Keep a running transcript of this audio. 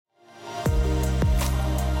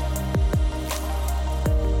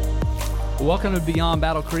Welcome to Beyond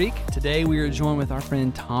Battle Creek. Today we are joined with our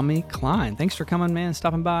friend Tommy Klein. Thanks for coming, man,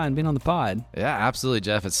 stopping by and being on the pod. Yeah, absolutely,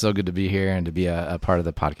 Jeff. It's so good to be here and to be a part of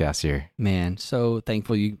the podcast here. Man, so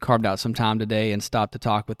thankful you carved out some time today and stopped to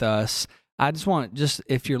talk with us. I just want,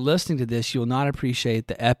 if you're listening to this, you'll not appreciate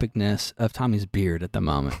the epicness of Tommy's beard at the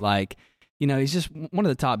moment. Like, you know, he's just one of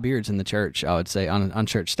the top beards in the church, I would say, on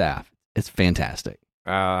church staff. It's fantastic.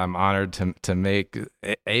 I'm honored to make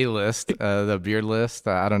a list, the beard list.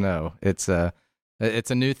 I don't know. It's a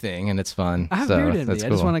new thing and it's fun. I have so beard in me. that's I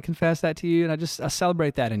cool. just want to confess that to you, and I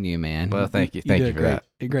celebrate that in you, man. Well, thank you. You Thank do you for that.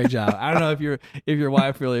 A great job. I don't know if your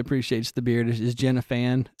wife really appreciates the beard. Is Jen a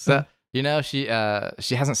fan? So you know, she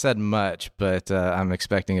hasn't said much, but I'm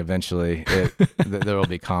expecting eventually there will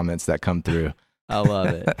be comments that come through. I love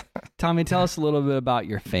it. Tommy, tell us a little bit about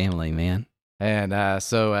your family, man. And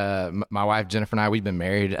so my wife Jennifer and I, we've been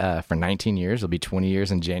married for 19 years. It'll be 20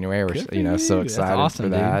 years in January. We're so That's excited awesome, for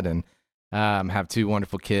that, dude. and have two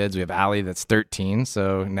wonderful kids. We have Allie that's 13,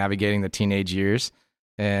 so navigating the teenage years,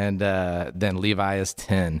 and then Levi is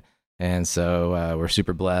 10. And so we're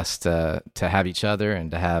super blessed to have each other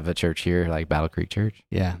and to have a church here like Battle Creek Church.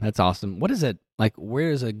 Yeah, that's awesome. What is it like?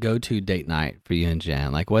 Where is a go-to date night for you and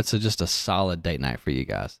Jen? Like, what's just a solid date night for you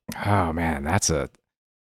guys? Oh man, this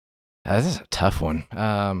is a tough one.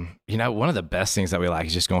 You know, one of the best things that we like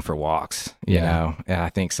is just going for walks, you know, and I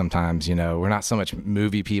think sometimes, you know, we're not so much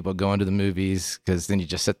movie people going to the movies because then you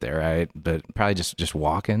just sit there, right? But probably just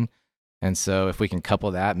walking. And so if we can couple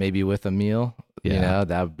that maybe with a meal, you know,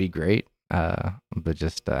 that would be great. But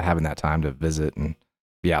just having that time to visit and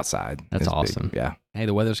be outside. That's is awesome. big. Yeah. Hey,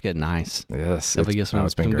 the weather's getting nice. Yes. Definitely get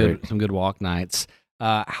it's been great. some good walk nights.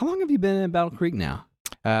 How long have you been in Battle Creek now?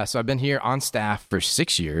 So I've been here on staff for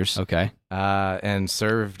 6 years. Okay. And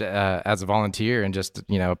served as a volunteer and just,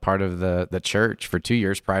 you know, part of the church for 2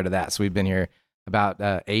 years prior to that. So we've been here about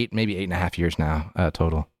 8.5 years now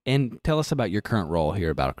total. And tell us about your current role here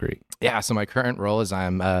at Battle Creek. Yeah, so my current role is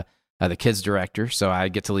I'm the kids director. So I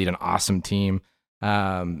get to lead an awesome team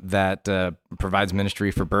that provides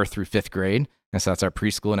ministry for birth through 5th grade. And so that's our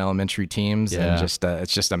preschool and elementary teams. Yeah. And just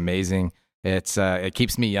it's just amazing. It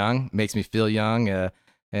keeps me young, makes me feel young.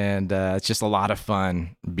 And it's just a lot of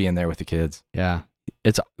fun being there with the kids. Yeah.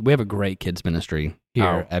 We have a great kids ministry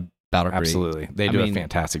here at Battle Creek. Absolutely. They do a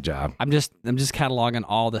fantastic job. I'm just cataloging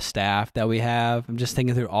all the staff that we have. I'm just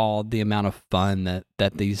thinking through all the amount of fun that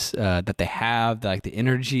they have, like the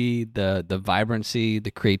energy, the vibrancy,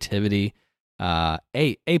 the creativity.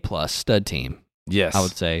 A plus stud team. Yes. I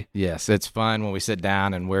would say. Yes. It's fun when we sit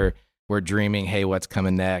down and we're dreaming, hey, what's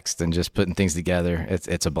coming next, and just putting things together.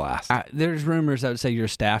 It's a blast. There's rumors that would say your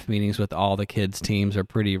staff meetings with all the kids teams are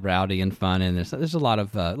pretty rowdy and fun, and there's a lot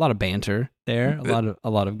of banter there, a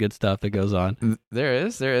lot of good stuff that goes on. There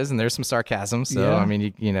is, and there's some sarcasm. So I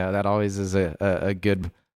mean, you know, that always is a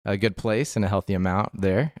good place and a healthy amount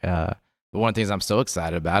there. But one of the things I'm so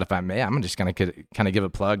excited about, if I may, I'm just gonna kind of give a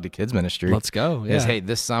plug to kids ministry. Let's go. Yeah. Is hey,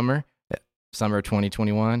 this summer of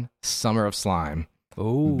 2021, Summer of Slime.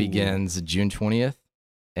 Ooh. Begins June 20th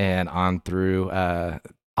and on through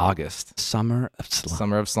August. Summer of Slime.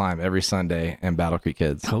 Summer of Slime every Sunday in Battle Creek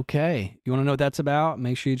Kids. Okay. You want to know what that's about?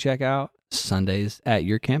 Make sure you check out Sundays at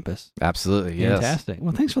your campus. Absolutely. Yes. Fantastic.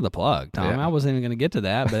 Well, thanks for the plug, Tom. Yeah. I wasn't even going to get to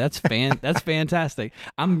that, but that's that's fantastic.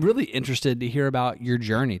 I'm really interested to hear about your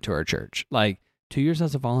journey to our church. Like 2 years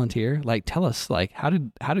as a volunteer. Like tell us, like how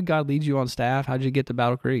did God lead you on staff? How did you get to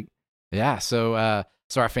Battle Creek? Yeah. So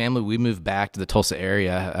our family, we moved back to the Tulsa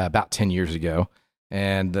area about 10 years ago.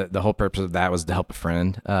 And the whole purpose of that was to help a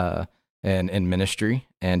friend in ministry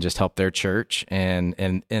and just help their church. And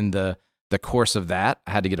in the course of that,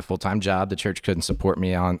 I had to get a full-time job. The church couldn't support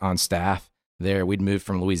me on staff there. We'd moved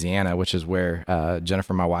from Louisiana, which is where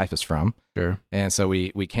Jennifer, my wife, is from. Sure. And so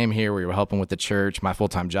we came here. We were helping with the church. My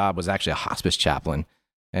full-time job was actually a hospice chaplain.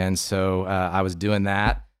 And so I was doing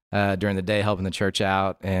that during the day, helping the church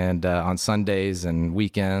out, and on Sundays and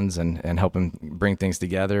weekends and helping bring things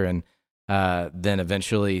together. And then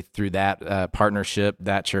eventually through that partnership,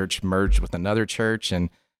 that church merged with another church, and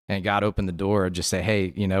God opened the door to just say,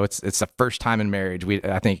 hey, you know, it's the first time in marriage.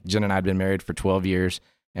 I think Jen and I had been married for 12 years,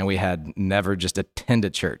 and we had never just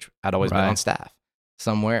attended church. I'd always been on staff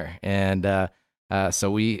somewhere. And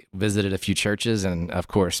so we visited a few churches, and of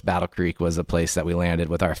course, Battle Creek was a place that we landed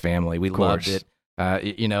with our family. We loved it.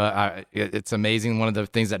 You know, it's amazing. One of the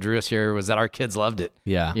things that drew us here was that our kids loved it.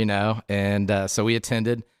 Yeah. You know, and so we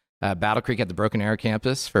attended Battle Creek at the Broken Arrow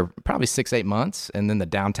campus for probably 6-8 months, and then the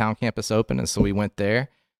downtown campus opened, and so we went there.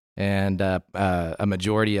 And a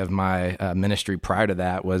majority of my ministry prior to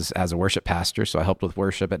that was as a worship pastor, so I helped with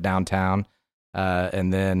worship at downtown.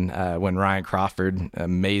 And then when Ryan Crawford,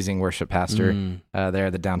 amazing worship pastor there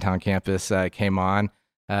at the downtown campus, came on,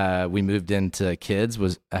 we moved into kids,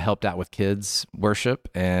 helped out with kids worship,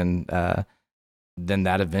 and then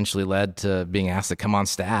that eventually led to being asked to come on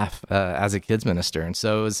staff as a kids minister. And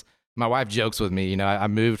so my wife jokes with me, I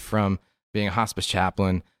moved from being a hospice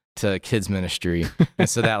chaplain to kids ministry. And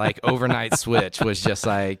so that like overnight switch was just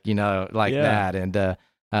like, that. And,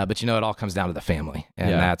 but it all comes down to the family.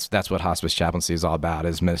 And that's what hospice chaplaincy is all about,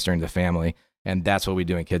 is ministering to the family. And that's what we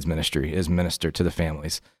do in kids ministry, is minister to the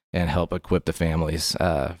families and help equip the families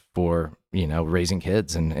for, raising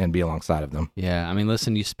kids and be alongside of them. Yeah. I mean,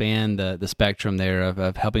 listen, you span the spectrum there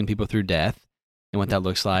of helping people through death and what that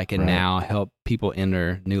looks like, and now help people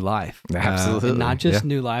enter new life. Absolutely. And not just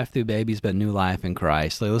new life through babies, but new life in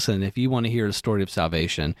Christ. Like, listen, if you want to hear the story of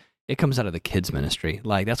salvation, it comes out of the kids ministry.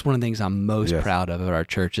 Like, that's one of the things I'm most proud of at our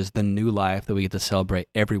church, is the new life that we get to celebrate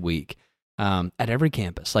every week at every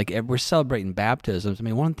campus. Like, we're celebrating baptisms. I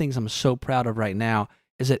mean, one of the things I'm so proud of right now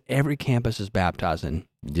is that every campus is baptizing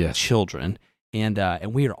children. And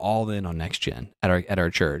we are all in on Next Gen at our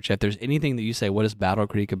church. If there's anything that you say, what is Battle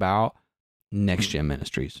Creek about? Next Gen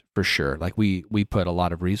Ministries, for sure. Like, we put a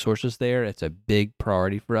lot of resources there. It's a big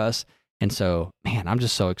priority for us. And so, man, I'm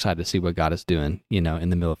just so excited to see what God is doing, in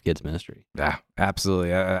the middle of kids ministry. Yeah,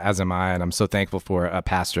 absolutely. As am I. And I'm so thankful for a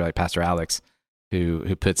pastor like Pastor Alex,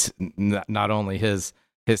 who puts not only his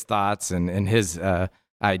thoughts and his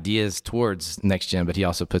ideas towards Next Gen, but he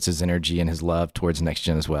also puts his energy and his love towards Next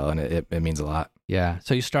Gen as well. And it means a lot. Yeah.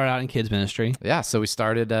 So you start out in kids ministry. Yeah. So we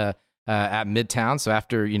started at Midtown. So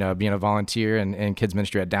after, being a volunteer in kids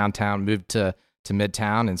ministry at downtown, moved to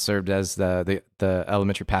Midtown and served as the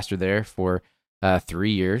elementary pastor there for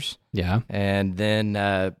 3 years. Yeah. And then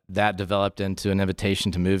that developed into an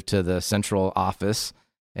invitation to move to the central office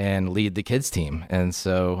and lead the kids team. And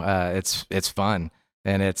so it's fun,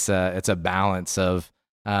 and it's a balance of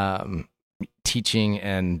teaching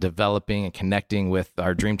and developing and connecting with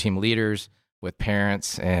our dream team leaders, with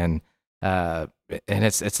parents, and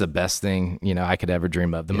it's the best thing I could ever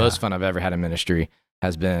dream of. The most fun I've ever had in ministry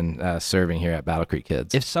has been serving here at Battle Creek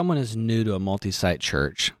Kids. If someone is new to a multi-site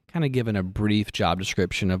church, kind of given a brief job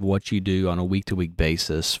description of what you do on a week-to-week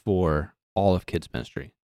basis for all of kids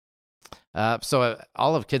ministry. So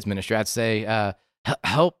all of kids ministry, I'd say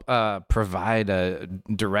help provide a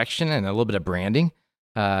direction and a little bit of branding.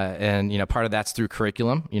 And part of that's through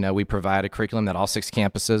curriculum. We provide a curriculum that all 6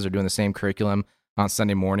 campuses are doing the same curriculum on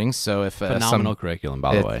Sunday mornings. So if phenomenal curriculum,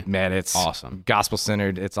 by the way, man, it's awesome, gospel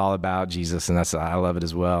centered. It's all about Jesus, and I love it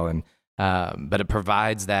as well. And but it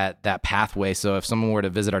provides that pathway. So if someone were to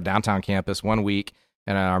visit our downtown campus one week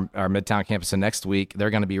and our Midtown campus the next week, they're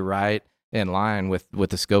going to be right in line with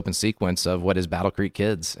the scope and sequence of what is Battle Creek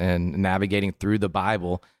Kids and navigating through the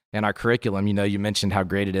Bible. And our curriculum, you mentioned how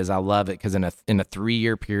great it is. I love it because in a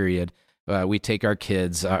 3-year period, we take our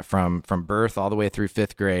kids from birth all the way through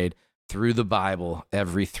 5th grade through the Bible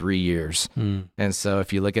every 3 years. And so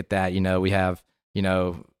if you look at that, we have,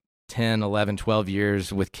 10, 11, 12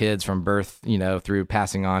 years with kids from birth, through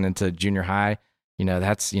passing on into junior high.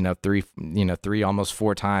 That's, 3, almost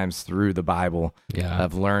 4 times through the Bible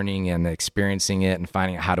of learning and experiencing it and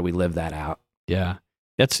finding out how do we live that out. Yeah.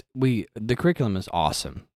 The curriculum is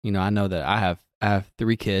awesome. I know that I have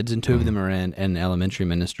 3 kids, and 2 of them are in elementary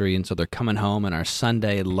ministry. And so they're coming home, and our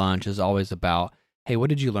Sunday lunch is always about, hey, what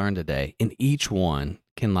did you learn today? And each one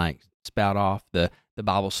can spout off the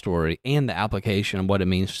Bible story and the application of what it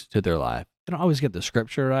means to their life. They don't always get the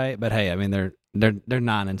scripture right, but hey, I mean, they're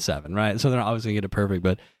 9 and 7, right? So they're not always gonna get it perfect,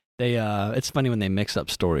 but they it's funny when they mix up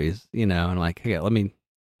stories, and hey,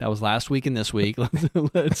 that was last week and this week.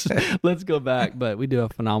 let's go back. But we do a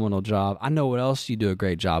phenomenal job. I know what else you do a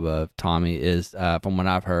great job of, Tommy, is from what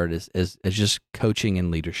I've heard is just coaching and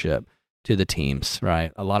leadership to the teams,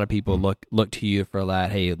 right? A lot of people look to you for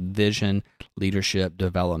that, hey, vision, leadership,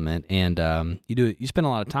 development, and you spend a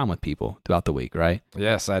lot of time with people throughout the week, right?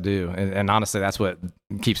 Yes, I do. And honestly, that's what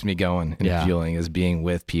keeps me going and fueling, is being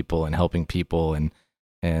with people and helping people.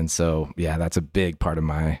 And so, that's a big part of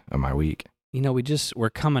my week.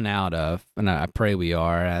 We're coming out of, and I pray we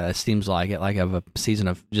are, it seems like of a season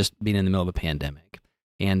of just being in the middle of a pandemic.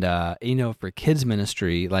 And, for kids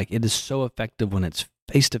ministry, it is so effective when it's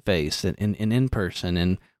face-to-face and in person,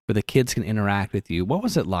 and where the kids can interact with you. What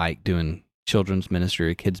was it like doing children's ministry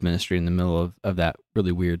or kids ministry in the middle of that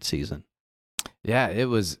really weird season? Yeah, it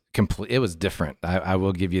was it was different. I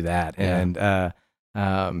will give you that. Yeah.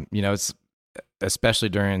 And, it's especially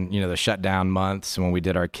during, the shutdown months when we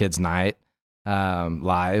did our kids night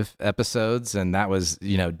live episodes. And that was,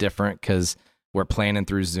 different because we're planning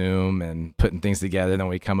through Zoom and putting things together. Then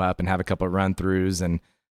we come up and have a couple of run throughs, and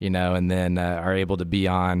and then are able to be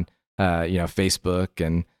on Facebook,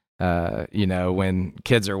 and when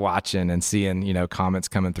kids are watching and seeing comments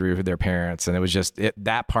coming through for their parents, and it was just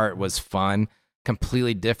that part was fun,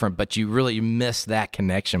 completely different. But you really missed that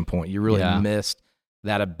connection point. You really missed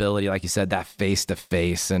that ability, like you said, that face to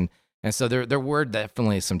face, and so there were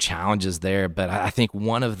definitely some challenges there. But I think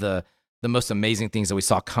one of the most amazing things that we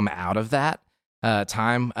saw come out of that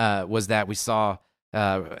time was that we saw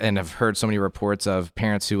and have heard so many reports of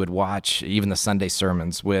parents who would watch even the Sunday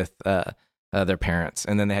sermons with their parents,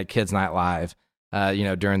 and then they had Kids Night Live,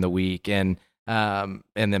 during the week, and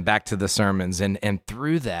then back to the sermons, and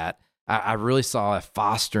through that, I really saw a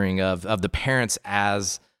fostering of the parents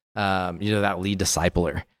as that lead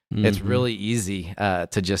discipler. Mm-hmm. It's really easy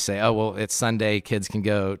to just say, oh, well, it's Sunday, kids can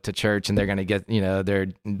go to church and they're going to get,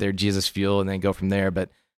 their Jesus fuel and then go from there. But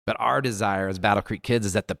our desire as Battle Creek Kids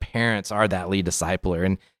is that the parents are that lead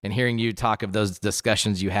discipler. And hearing you talk of those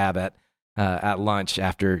discussions you have at lunch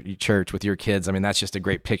after church with your kids, I mean, that's just a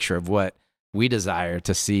great picture of what we desire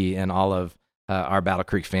to see in all of our Battle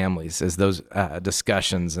Creek families, is those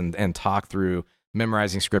discussions and talk through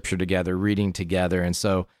memorizing scripture together, reading together. And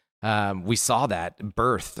so we saw that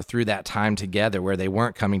birth through that time together where they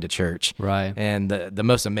weren't coming to church. Right. And the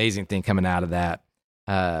most amazing thing coming out of that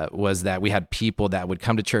was that we had people that would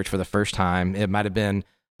come to church for the first time. It might have been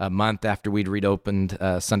a month after we'd reopened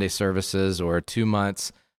Sunday services, or 2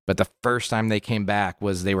 months. But the first time they came back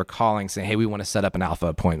was they were calling saying, hey, we want to set up an Alpha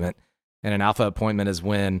appointment. And an Alpha appointment is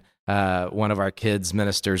when one of our kids'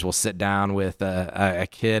 ministers will sit down with a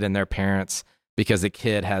kid and their parents, because the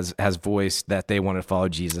kid has voiced that they want to follow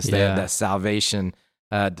Jesus. They have that salvation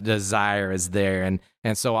desire is there.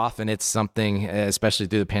 And so often it's something, especially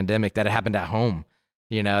through the pandemic, that it happened at home,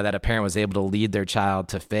 that a parent was able to lead their child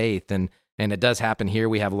to faith. And it does happen here.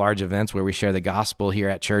 We have large events where we share the gospel here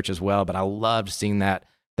at church as well. But I loved seeing that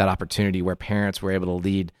opportunity where parents were able to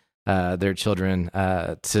lead their children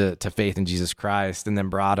to faith in Jesus Christ, and then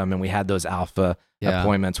brought them. And we had those Alpha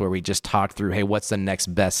appointments where we just talked through, hey, what's the next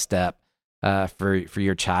best step for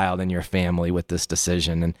your child and your family with this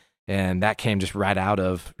decision? And that came just right out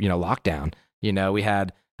of lockdown. We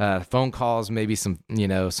had phone calls, maybe some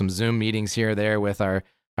Zoom meetings here or there with our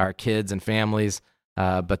kids and families.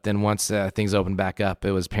 But then once things opened back up,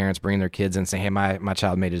 it was parents bringing their kids in saying, hey, my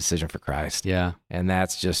child made a decision for Christ. Yeah. And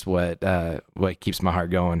that's just what keeps my heart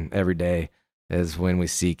going every day, is when we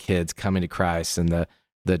see kids coming to Christ and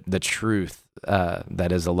the truth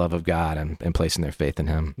that is the love of God, and placing their faith in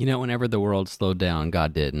Him. Whenever the world slowed down,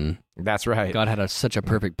 God didn't. That's right. God had such a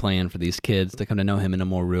perfect plan for these kids to come to know Him in a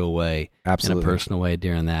more real way, absolutely, in a personal way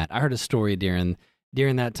during that. I heard a story during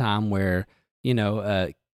that time where,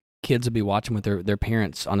 kids would be watching with their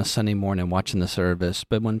parents on a Sunday morning, watching the service.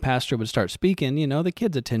 But when pastor would start speaking, the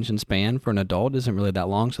kid's attention span for an adult isn't really that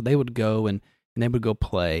long. So they would go and they would go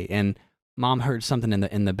play. And mom heard something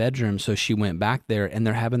in the bedroom, so she went back there, and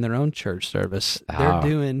they're having their own church service. They're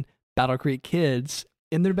doing Battle Creek Kids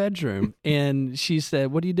in their bedroom. And she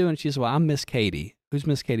said, what are you doing? She said, well, I'm Miss Katie. Who's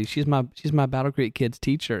Miss Katie? She's my Battle Creek Kids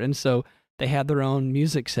teacher. And so they had their own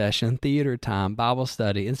music session, theater time, Bible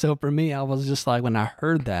study. And so for me, I was just like, when I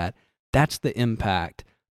heard that, that's the impact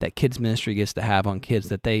that kids ministry gets to have on kids,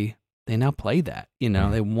 that they now play that,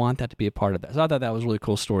 they want that to be a part of that. So I thought that was a really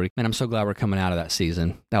cool story. And I'm so glad we're coming out of that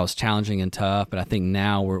season. That was challenging and tough, but I think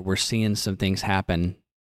now we're seeing some things happen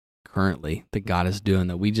currently that God is doing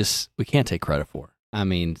that we can't take credit for. I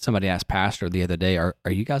mean, somebody asked Pastor the other day, are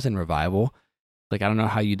you guys in revival? Like, I don't know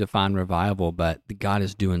how you define revival, but God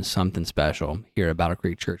is doing something special here at Battle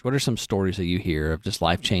Creek Church. What are some stories that you hear of just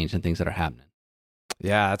life change and things that are happening?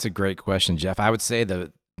 Yeah, that's a great question, Jeff. I would say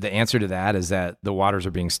the answer to that is that the waters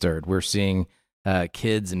are being stirred. We're seeing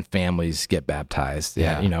kids and families get baptized.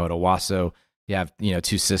 Yeah. At Owasso, you have,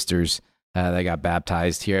 2 sisters that got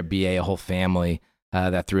baptized. Here at BA, a whole family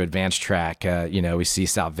that through Advanced Track, we see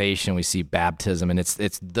salvation, we see baptism, and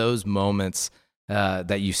it's those moments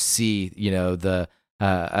that you see,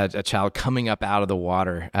 a child coming up out of the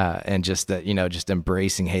water and just just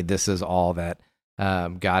embracing, hey, this is all that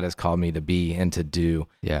God has called me to be and to do.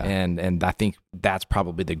 Yeah. And I think that's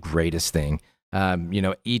probably the greatest thing.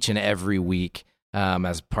 Each and every week,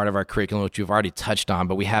 as part of our curriculum, which you've already touched on,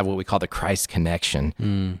 but we have what we call the Christ Connection.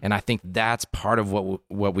 And I think that's part of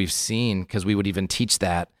what we've seen, because we would even teach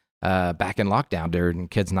that back in lockdown during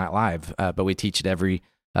Kids Night Live, but we teach it every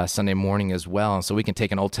Sunday morning as well. And so we can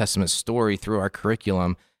take an Old Testament story through our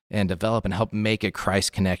curriculum and develop and help make a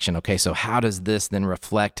Christ connection. Okay, so how does this then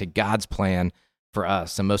reflect to God's plan for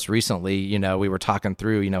us? And most recently, we were talking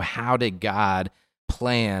through, how did God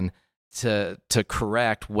plan to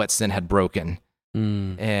correct what sin had broken.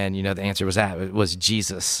 And, the answer was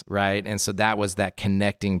Jesus, right? And so that was that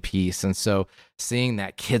connecting piece. And so seeing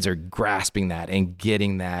that kids are grasping that and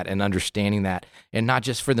getting that and understanding that, and not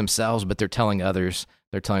just for themselves, but they're telling others,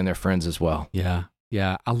 they're telling their friends as well. Yeah.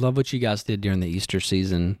 Yeah. I love what you guys did during the Easter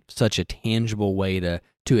season. Such a tangible way to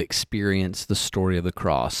experience the story of the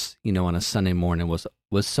cross, on a Sunday morning was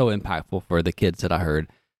so impactful for the kids that I heard,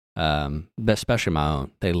 but especially my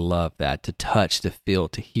own. They love that, to touch, to feel,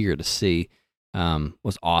 to hear, to see.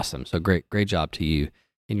 Was awesome. So great job to you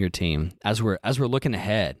and your team. As we're looking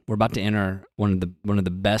ahead, we're about to enter one of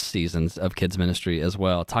the best seasons of kids ministry as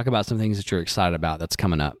well. Talk about some things that you're excited about that's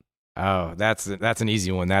coming up. Oh, that's an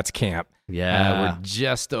easy one. That's camp. Yeah, we're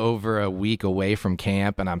just over a week away from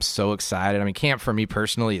camp, and I'm so excited. I mean, camp for me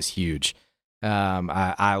personally is huge.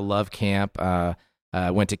 I love camp.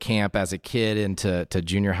 Went to camp as a kid into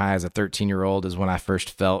junior high as a 13-year-old is when I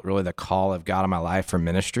first felt really the call of God in my life for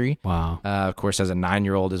ministry. Wow. Of course, as a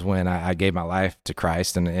 9-year-old is when I gave my life to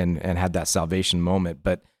Christ and had that salvation moment.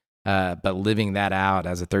 But living that out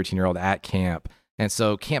as a 13-year-old at camp. And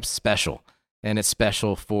so camp's special. And it's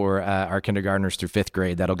special for our kindergartners through 5th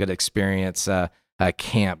grade that'll get to experience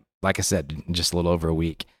camp, like I said, just a little over a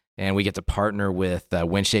week. And we get to partner with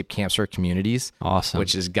WinShape Camps for Communities, awesome,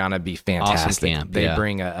 which is going to be fantastic. Awesome camp, they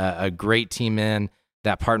bring a great team in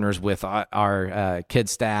that partners with our kid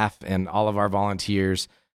staff and all of our volunteers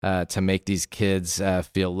to make these kids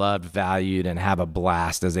feel loved, valued, and have a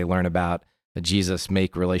blast as they learn about Jesus,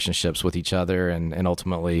 make relationships with each other, and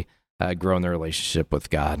ultimately grow in their relationship with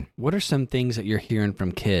God. What are some things that you're hearing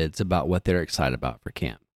from kids about what they're excited about for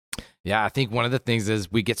camp? Yeah, I think one of the things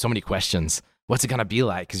is we get so many questions. What's it going to be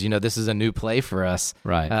like? Because, this is a new play for us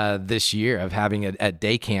this year of having a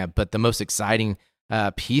day camp. But the most exciting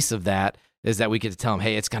piece of that is that we get to tell them,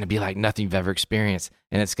 hey, it's going to be like nothing you've ever experienced.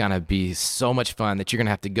 And it's going to be so much fun that you're going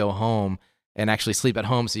to have to go home and actually sleep at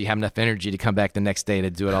home so you have enough energy to come back the next day to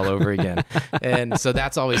do it all over again. And so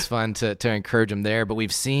that's always fun to encourage them there. But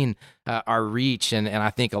we've seen our reach, and I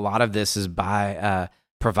think a lot of this is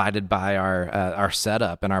provided by our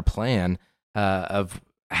setup and our plan of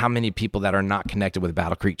how many people that are not connected with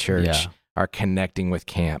Battle Creek Church are connecting with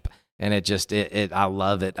camp. And I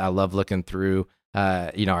love it. I love looking through,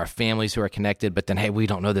 our families who are connected, but then, hey, we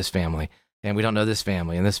don't know this family, and we don't know this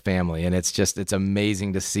family and this family. And it's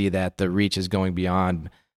amazing to see that the reach is going beyond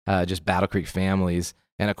just Battle Creek families.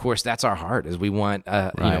 And of course, that's our heart, is we want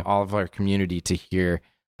all of our community to hear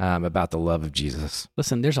about the love of Jesus.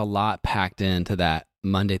 Listen, there's a lot packed into that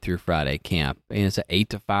Monday through Friday camp, and it's an 8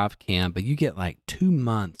 to 5 camp, but you get like 2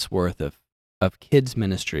 months worth of kids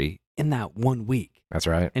ministry in that 1 week. That's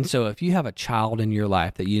right. And so if you have a child in your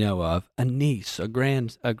life that you know of, a niece, a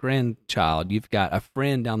grandchild, you've got a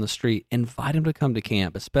friend down the street, invite them to come to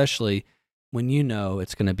camp, especially when you know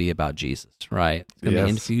it's going to be about Jesus, right? It's going to be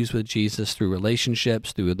infused with Jesus through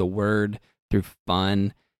relationships, through the word, through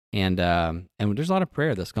fun. And there's a lot of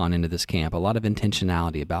prayer that's gone into this camp, a lot of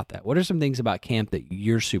intentionality about that. What are some things about camp that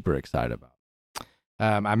you're super excited about?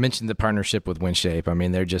 I mentioned the partnership with WinShape. I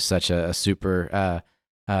mean, they're just such a super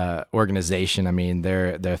organization. I mean,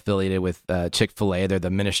 they're affiliated with Chick-fil-A. They're the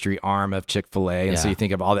ministry arm of Chick-fil-A. And so you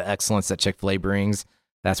think of all the excellence that Chick-fil-A brings.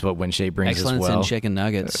 That's what WinShape brings as well. Excellence in chicken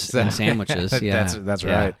nuggets and sandwiches. Yeah, that's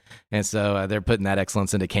right. And so they're putting that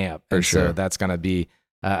excellence into camp. For sure. So that's going to be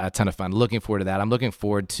a ton of fun. Looking forward to that. I'm looking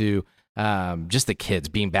forward to just the kids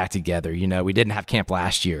being back together. We didn't have camp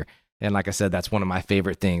last year. And like I said, that's one of my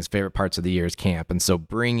favorite parts of the year is camp. And so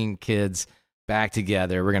bringing kids back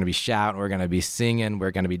together, we're going to be shouting, we're going to be singing,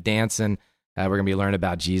 we're going to be dancing, we're going to be learning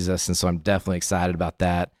about Jesus. And so I'm definitely excited about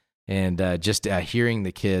that. And just hearing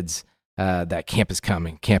the kids that camp is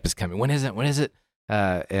coming. When is it?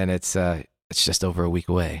 And it's just over a week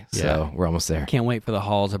away. So we're almost there. Can't wait for the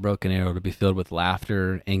halls of Broken Arrow to be filled with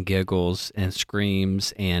laughter and giggles and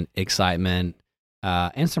screams and excitement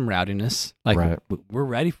and some rowdiness. We're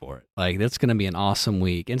ready for it. That's going to be an awesome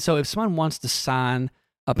week. And so if someone wants to sign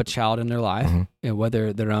up a child in their life,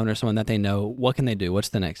 whether their own or someone that they know, what can they do? What's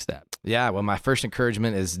the next step? Yeah, well, my first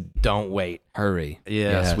encouragement is don't wait. Hurry.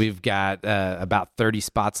 Yes. We've got about 30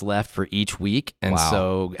 spots left for each week. And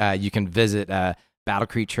so you can visit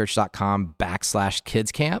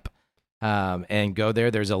battlecreekchurch.com/kidscamp and go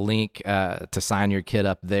there. There's a link to sign your kid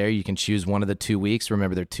up there. You can choose one of the 2 weeks.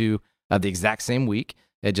 Remember, they're two of the exact same week.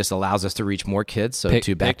 It just allows us to reach more kids. So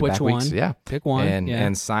two back-to-back weeks. Yeah. Pick one.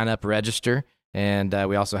 And sign up, register. And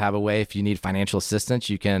we also have a way, if you need financial assistance,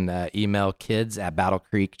 you can email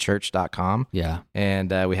kids@battlecreekchurch.com. Yeah.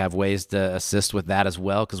 And we have ways to assist with that as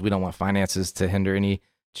well, because we don't want finances to hinder any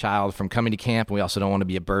child from coming to camp. And we also don't want to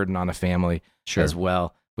be a burden on a family as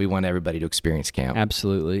well. we want everybody to experience camp.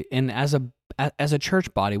 Absolutely. And as a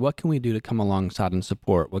church body, what can we do to come alongside and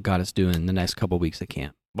support what God is doing in the next couple of weeks at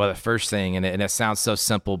camp? Well, the first thing, and it sounds so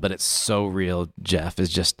simple, but it's so real, Jeff, is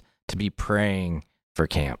just to be praying for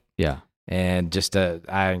camp. Yeah. And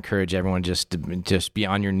I encourage everyone to be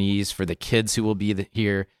on your knees for the kids who will be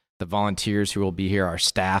here, the volunteers who will be here, our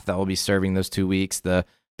staff that will be serving those 2 weeks. The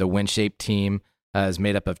WinShape team is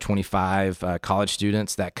made up of 25 college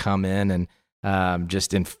students that come in and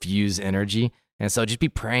just infuse energy. And so just be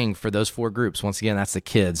praying for those 4 groups. Once again, that's the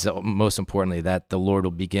kids. So most importantly, that the Lord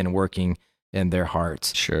will begin working in their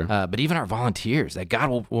hearts. Sure. But even our volunteers, that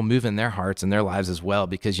God will move in their hearts and their lives as well.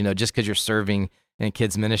 Because, just because you're serving in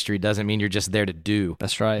kids ministry doesn't mean you're just there to do.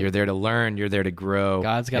 That's right. You're there to learn. You're there to grow.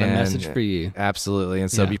 God's got a message for you. Absolutely.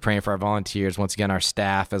 And so be praying for our volunteers. Once again, our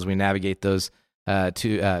staff, as we navigate those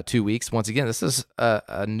 2 weeks. Once again, this is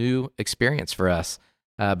a new experience for us,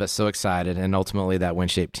 but so excited. And ultimately that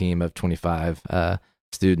WinShape team of 25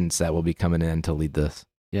 students that will be coming in to lead this.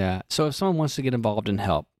 Yeah. So if someone wants to get involved and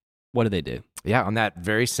help, what do they do? Yeah, on that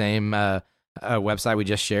very same website we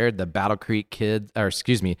just shared, the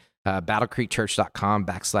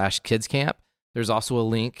battlecreekchurch.com/kids camp. There's also a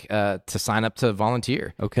link to sign up to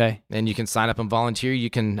volunteer. Okay. And you can sign up and volunteer. You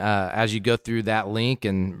can, as you go through that link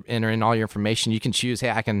and enter in all your information, you can choose,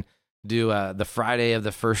 hey, I can do the Friday of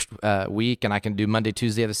the first week, and I can do Monday,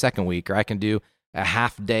 Tuesday of the second week, or I can do a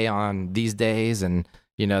half day on these days and,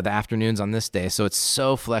 the afternoons on this day. So it's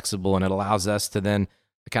so flexible, and it allows us to then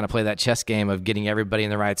kind of play that chess game of getting everybody in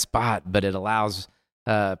the right spot, but it allows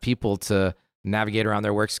people to navigate around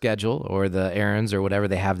their work schedule or the errands or whatever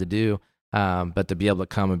they have to do, but to be able to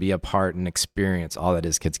come and be a part and experience all that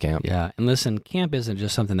is kids camp. Yeah, and listen, camp isn't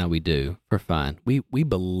just something that we do for fun. We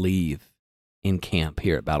believe in camp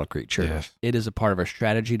here at Battle Creek Church. Yes. It is a part of our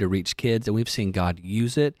strategy to reach kids, and we've seen God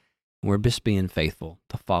use it. And we're just being faithful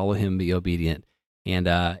to follow Him, be obedient.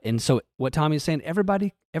 And so what Tommy's saying,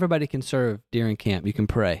 everybody can serve during camp. You can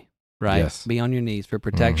pray, right? Yes. Be on your knees for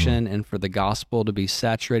protection and for the gospel to be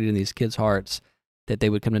saturated in these kids' hearts, that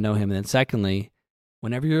they would come to know Him. And then secondly,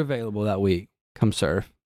 whenever you're available that week, come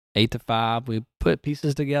serve. 8 to 5, we put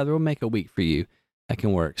pieces together. We'll make a week for you that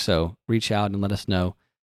can work. So reach out and let us know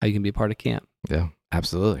how you can be a part of camp. Yeah,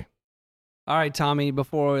 absolutely. All right, Tommy,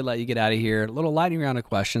 before we let you get out of here, a little lightning round of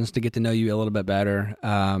questions to get to know you a little bit better.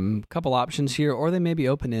 Couple options here, or they may be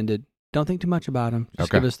open-ended. Don't think too much about them.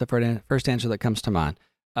 Just give us the first answer that comes to mind.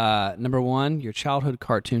 Number 1, your childhood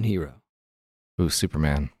cartoon hero. Ooh,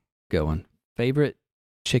 Superman. Good one. Favorite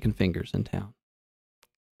chicken fingers in town.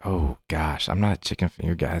 Oh, gosh. I'm not a chicken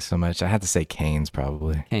finger guy so much. I had to say Cane's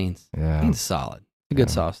probably. Cane's. Yeah. Cane's solid. A good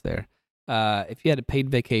sauce there. If you had a paid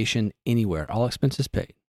vacation anywhere, all expenses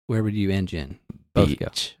paid, where would you and Jen both go?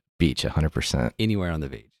 Beach, 100%. Anywhere on the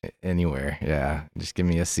beach. Anywhere, yeah. Just give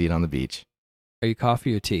me a seat on the beach. Are you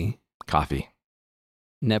coffee or tea? Coffee.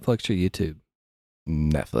 Netflix or YouTube?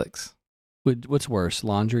 Netflix. What's worse,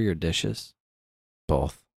 laundry or dishes?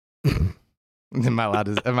 Both. Am I allowed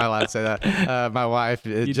to say that? My wife,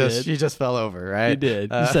 she just fell over, right? You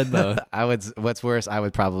did. You said both. What's worse, I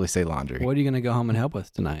would probably say laundry. What are you going to go home and help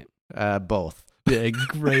with tonight? Both. Yeah,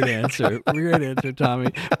 great answer. Great answer,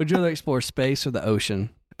 Tommy. Would you rather explore space or the ocean?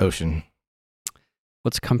 Ocean.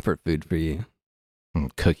 What's comfort food for you?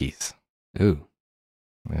 Cookies. Ooh.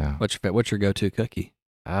 Yeah. What's your go-to cookie?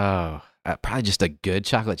 Oh, probably just a good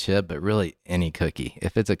chocolate chip, but really any cookie.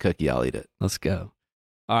 If it's a cookie, I'll eat it. Let's go.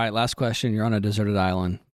 All right, last question. You're on a deserted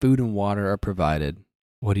island. Food and water are provided.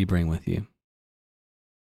 What do you bring with you?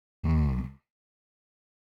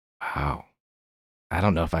 Wow. I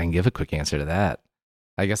don't know if I can give a quick answer to that.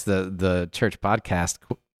 I guess the church podcast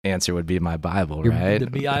answer would be my Bible, right? The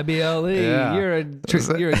Bible. Yeah. You're a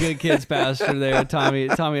good kids pastor there, Tommy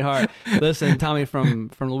Hart. Listen, Tommy, from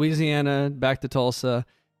Louisiana back to Tulsa,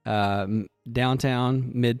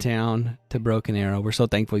 downtown, midtown to Broken Arrow. We're so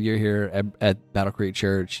thankful you're here at Battle Creek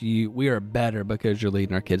Church. We are better because you're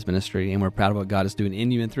leading our kids ministry, and we're proud of what God is doing in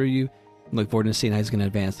you and through you. Look forward to seeing how He's going to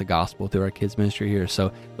advance the gospel through our kids ministry here.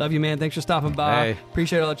 So love you, man. Thanks for stopping by. Hey.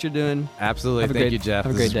 Appreciate all that you're doing. Absolutely. Thank you, Jeff.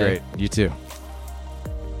 Have a great day. Great. You too.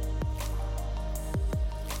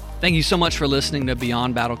 Thank you so much for listening to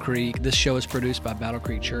Beyond Battle Creek. This show is produced by Battle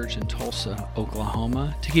Creek Church in Tulsa,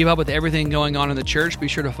 Oklahoma. To keep up with everything going on in the church, be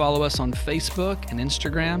sure to follow us on Facebook and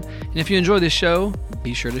Instagram. And if you enjoy this show,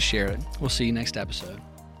 be sure to share it. We'll see you next episode.